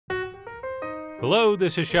Hello,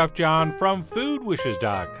 this is Chef John from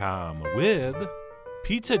foodwishes.com with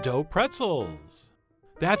pizza dough pretzels.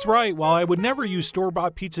 That's right, while I would never use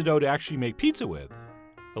store-bought pizza dough to actually make pizza with,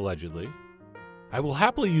 allegedly, I will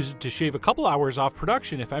happily use it to shave a couple hours off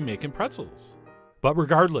production if I'm making pretzels. But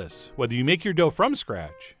regardless, whether you make your dough from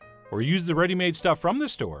scratch or use the ready-made stuff from the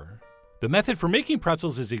store, the method for making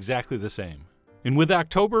pretzels is exactly the same. And with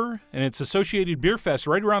October and its associated beer fest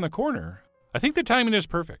right around the corner, I think the timing is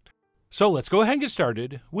perfect. So let's go ahead and get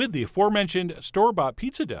started with the aforementioned store-bought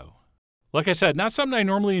pizza dough. Like I said, not something I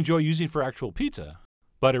normally enjoy using for actual pizza,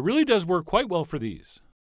 but it really does work quite well for these.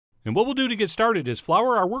 And what we'll do to get started is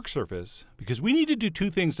flour our work surface, because we need to do two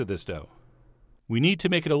things to this dough. We need to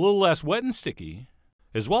make it a little less wet and sticky,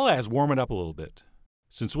 as well as warm it up a little bit,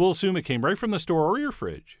 since we'll assume it came right from the store or your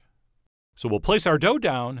fridge. So we'll place our dough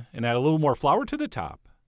down and add a little more flour to the top,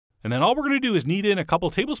 and then all we're going to do is knead in a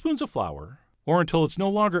couple tablespoons of flour, or until it's no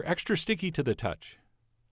longer extra sticky to the touch.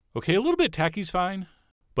 Okay, a little bit tacky's fine,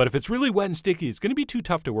 but if it's really wet and sticky, it's going to be too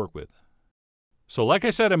tough to work with. So like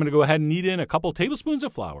I said, I'm going to go ahead and knead in a couple tablespoons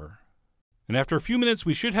of flour, and after a few minutes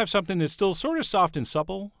we should have something that's still sort of soft and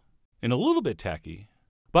supple, and a little bit tacky,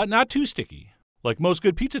 but not too sticky, like most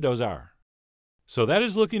good pizza doughs are. So that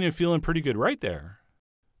is looking and feeling pretty good right there.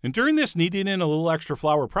 And during this kneading in a little extra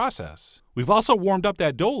flour process, we've also warmed up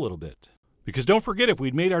that dough a little bit. Because don't forget, if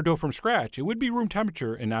we'd made our dough from scratch, it would be room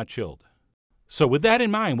temperature and not chilled. So with that in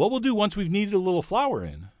mind, what we'll do once we've kneaded a little flour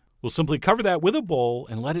in, we'll simply cover that with a bowl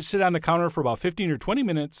and let it sit on the counter for about 15 or 20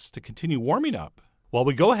 minutes to continue warming up while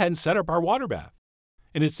we go ahead and set up our water bath.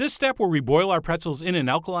 And it's this step where we boil our pretzels in an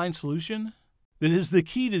alkaline solution that is the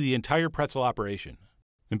key to the entire pretzel operation.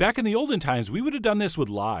 And back in the olden times, we would have done this with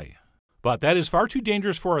lye. But that is far too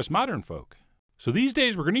dangerous for us modern folk. So these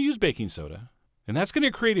days, we're going to use baking soda. And that's going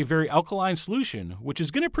to create a very alkaline solution, which is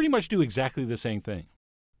going to pretty much do exactly the same thing.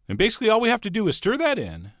 And basically all we have to do is stir that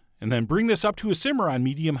in, and then bring this up to a simmer on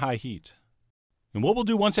medium-high heat. And what we'll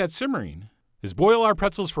do once that's simmering is boil our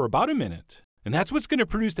pretzels for about a minute, and that's what's going to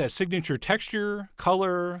produce that signature texture,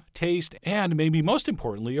 color, taste, and maybe most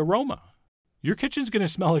importantly, aroma. Your kitchen's going to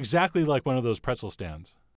smell exactly like one of those pretzel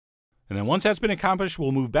stands. And then once that's been accomplished,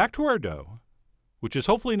 we'll move back to our dough, which is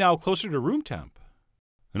hopefully now closer to room temp.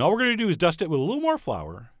 And all we're going to do is dust it with a little more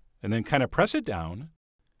flour, and then kind of press it down.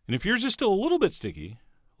 And if yours is still a little bit sticky,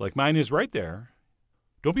 like mine is right there,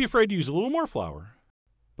 don't be afraid to use a little more flour.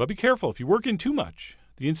 But be careful, if you work in too much,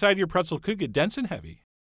 the inside of your pretzel could get dense and heavy.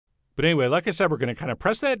 But anyway, like I said, we're going to kind of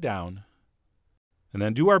press that down, and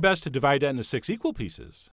then do our best to divide that into 6 equal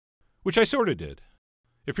pieces, which I sort of did.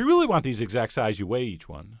 If you really want these exact size, you weigh each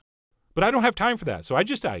one. But I don't have time for that, so I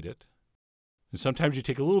just eyed it. And sometimes you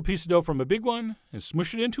take a little piece of dough from a big one and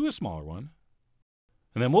smush it into a smaller one.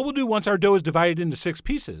 And then what we'll do once our dough is divided into 6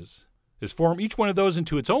 pieces is form each one of those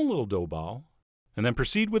into its own little dough ball, and then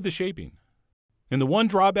proceed with the shaping. And the one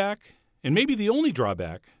drawback, and maybe the only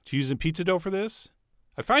drawback, to using pizza dough for this,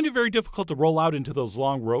 I find it very difficult to roll out into those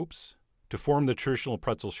long ropes to form the traditional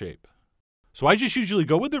pretzel shape. So I just usually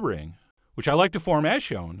go with the ring, which I like to form as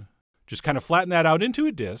shown, just kind of flatten that out into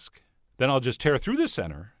a disc, then I'll just tear through the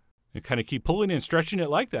center, and kind of keep pulling and stretching it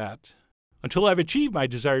like that until I've achieved my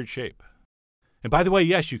desired shape. And by the way,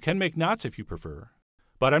 yes, you can make knots if you prefer,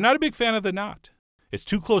 but I'm not a big fan of the knot. It's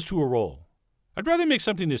too close to a roll. I'd rather make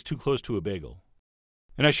something that's too close to a bagel.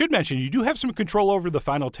 And I should mention, you do have some control over the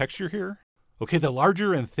final texture here. Okay, the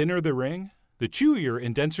larger and thinner the ring, the chewier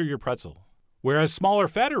and denser your pretzel, whereas smaller,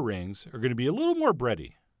 fatter rings are going to be a little more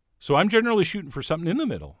bready. So I'm generally shooting for something in the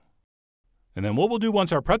middle. And then what we'll do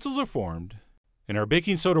once our pretzels are formed, and our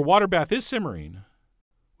baking soda water bath is simmering,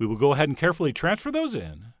 we will go ahead and carefully transfer those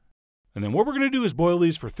in, and then what we're going to do is boil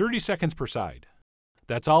these for 30 seconds per side.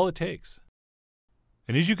 That's all it takes.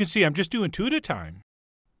 And as you can see, I'm just doing 2 at a time.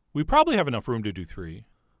 We probably have enough room to do 3,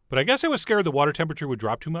 but I guess I was scared the water temperature would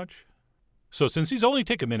drop too much. So since these only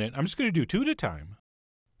take a minute, I'm just going to do 2 at a time.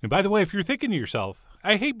 And by the way, if you're thinking to yourself,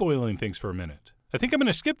 I hate boiling things for a minute, I think I'm going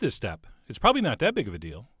to skip this step. It's probably not that big of a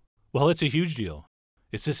deal. Well, it's a huge deal.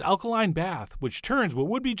 It's this alkaline bath which turns what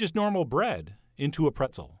would be just normal bread into a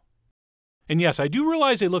pretzel. And yes, I do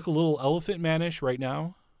realize they look a little Elephant Man-ish right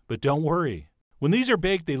now, but don't worry. When these are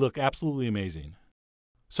baked, they look absolutely amazing.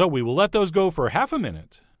 So we will let those go for half a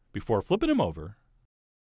minute before flipping them over.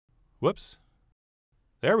 Whoops.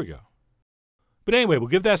 There we go. But anyway, we'll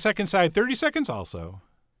give that second side 30 seconds also,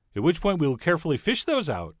 at which point we will carefully fish those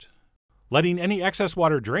out, letting any excess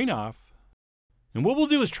water drain off. And what we'll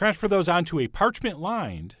do is transfer those onto a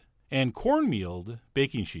parchment-lined and cornmealed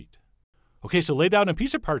baking sheet. Okay, so lay down a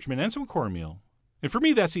piece of parchment and some cornmeal. And for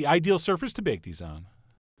me, that's the ideal surface to bake these on.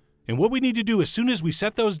 And what we need to do as soon as we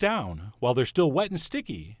set those down, while they're still wet and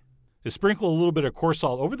sticky, is sprinkle a little bit of coarse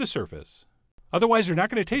salt over the surface. Otherwise, they're not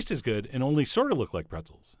going to taste as good and only sort of look like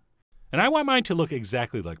pretzels. And I want mine to look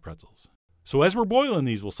exactly like pretzels. So as we're boiling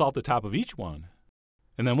these, we'll salt the top of each one.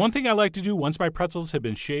 And then one thing I like to do once my pretzels have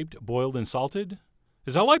been shaped, boiled, and salted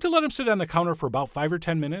is I like to let them sit on the counter for about 5 or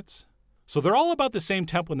 10 minutes. So they're all about the same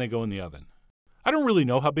temp when they go in the oven. I don't really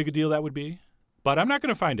know how big a deal that would be, but I'm not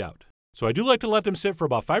going to find out. So I do like to let them sit for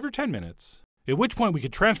about 5 or 10 minutes, at which point we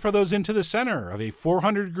could transfer those into the center of a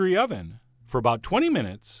 400-degree oven for about 20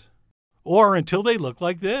 minutes, or until they look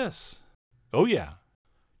like this. Oh yeah.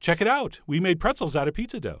 Check it out. We made pretzels out of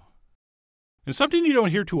pizza dough. And something you don't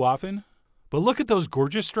hear too often, but look at those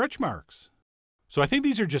gorgeous stretch marks. So I think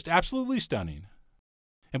these are just absolutely stunning.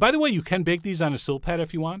 And by the way, you can bake these on a silpad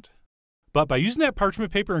if you want. But by using that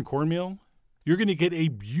parchment paper and cornmeal, you're going to get a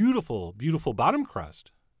beautiful, beautiful bottom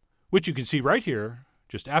crust, which you can see right here,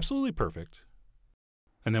 just absolutely perfect.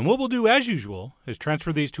 And then what we'll do as usual is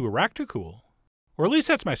transfer these to a rack to cool, or at least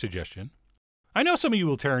that's my suggestion. I know some of you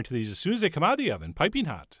will tear into these as soon as they come out of the oven, piping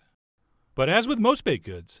hot. But as with most baked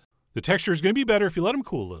goods, the texture is going to be better if you let them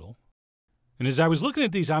cool a little. And as I was looking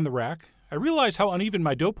at these on the rack, I realized how uneven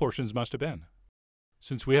my dough portions must have been,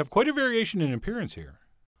 since we have quite a variation in appearance here.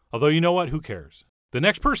 Although you know what, who cares? The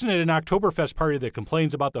next person at an Oktoberfest party that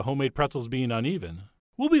complains about the homemade pretzels being uneven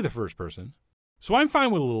will be the first person. So I'm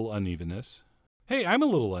fine with a little unevenness. Hey, I'm a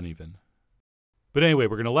little uneven. But anyway,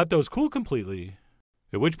 we're going to let those cool completely,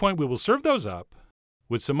 at which point we will serve those up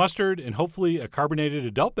with some mustard and hopefully a carbonated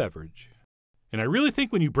adult beverage. And I really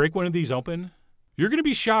think when you break one of these open, you're going to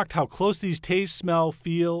be shocked how close these taste, smell,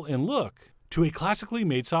 feel, and look to a classically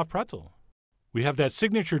made soft pretzel. We have that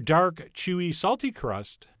signature dark, chewy, salty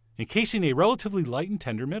crust encasing a relatively light and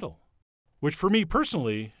tender middle, which for me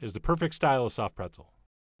personally is the perfect style of soft pretzel.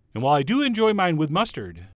 And while I do enjoy mine with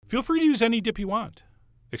mustard, feel free to use any dip you want,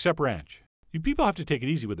 except ranch. You people have to take it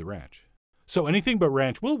easy with the ranch. So anything but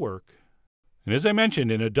ranch will work. And as I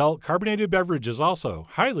mentioned, an adult carbonated beverage is also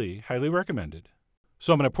highly, highly recommended.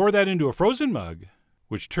 So I'm going to pour that into a frozen mug,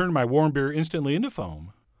 which turned my warm beer instantly into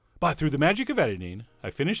foam. But through the magic of editing,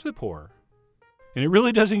 I finished the pour. And it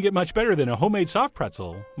really doesn't get much better than a homemade soft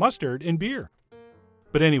pretzel, mustard, and beer.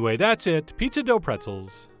 But anyway, that's it. Pizza dough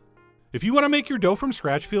pretzels. If you want to make your dough from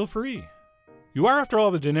scratch, feel free. You are, after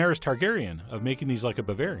all, the Daenerys Targaryen of making these like a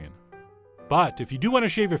Bavarian. But if you do want to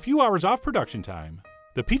shave a few hours off production time,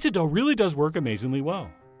 the pizza dough really does work amazingly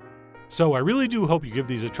well. So I really do hope you give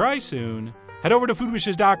these a try soon. Head over to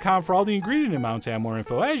foodwishes.com for all the ingredient amounts and more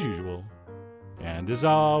info as usual. And as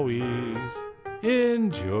always,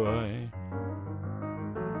 enjoy.